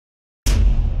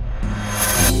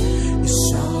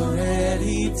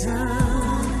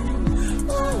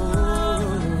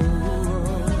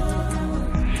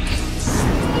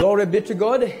Glory be to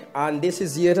God, and this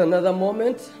is yet another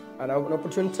moment and an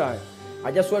opportune time.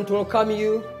 I just want to welcome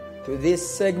you to this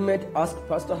segment, Ask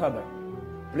Pastor Herbert.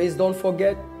 Please don't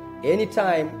forget,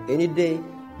 anytime, any day,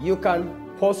 you can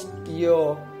post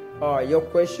your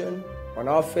question on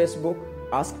our Facebook,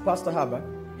 Ask Pastor Herbert,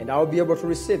 and I'll be able to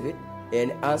receive it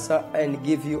and answer and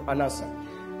give you an answer.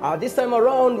 This time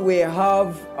around, we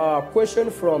have a question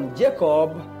from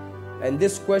Jacob. And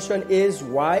this question is,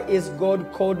 why is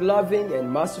God called loving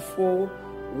and merciful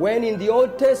when in the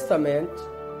Old Testament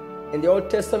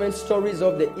stories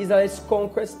of the Israelites'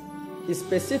 conquest, he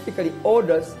specifically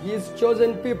orders his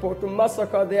chosen people to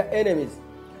massacre their enemies,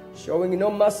 showing no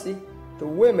mercy to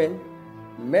women,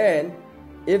 men,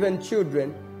 even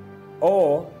children,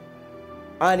 or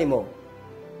animals?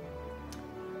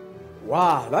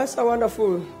 Wow, that's a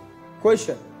wonderful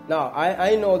question. Now,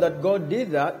 I know that God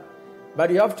did that. But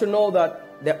you have to know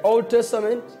that the Old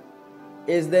Testament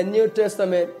is the New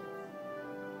Testament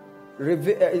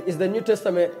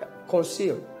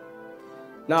concealed.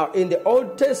 Now, in the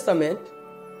Old Testament,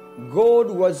 God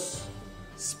was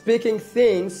speaking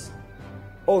things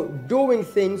or doing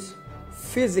things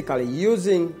physically,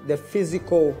 using the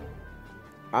physical,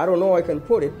 I don't know how I can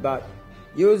put it, but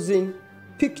using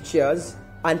pictures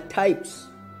and types.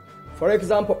 For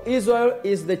example, Israel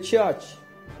is the church.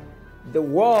 The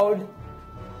world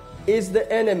is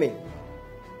the enemy,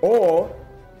 or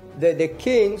the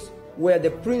kings were the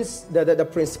principalities,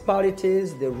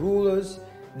 the rulers,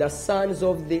 the sons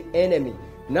of the enemy.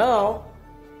 Now,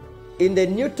 in the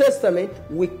New Testament,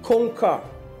 we conquer,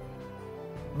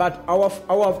 but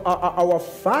our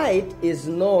fight is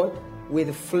not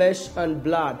with flesh and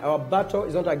blood. Our battle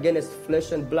is not against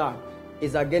flesh and blood.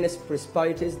 It's against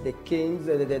principalities, the kings,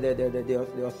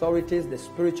 the authorities, the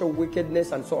spiritual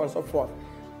wickedness, and so on and so forth.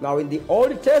 Now, in the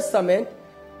Old Testament,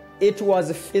 it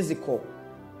was physical.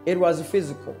 It was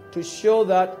physical to show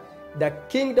that the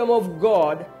kingdom of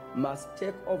God must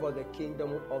take over the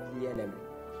kingdom of the enemy.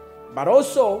 But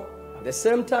also, at the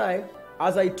same time,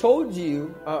 as I told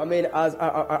you,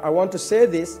 I want to say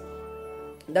this,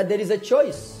 that there is a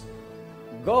choice.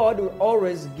 God will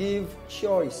always give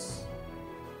choice.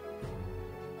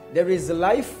 There is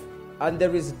life and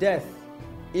there is death.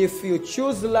 If you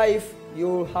choose life, you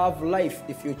will have life.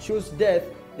 If you choose death,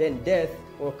 then death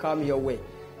will come your way.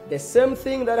 The same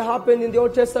thing that happened in the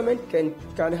Old Testament can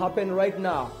happen right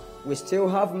now. We still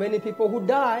have many people who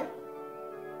die,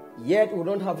 yet we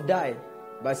don't have died,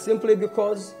 but simply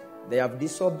because they have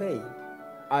disobeyed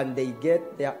and they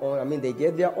get their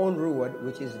own reward,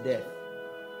 which is death.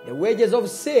 The wages of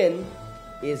sin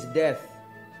is death,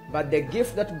 but the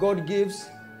gift that God gives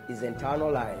is eternal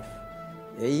life.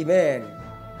 Amen.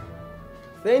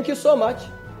 Thank you so much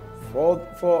for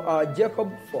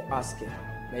Jacob for asking.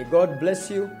 May God bless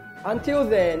you. Until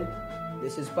then,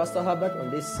 this is Pastor Herbert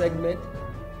on this segment,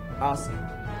 Ask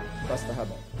Pastor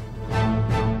Herbert.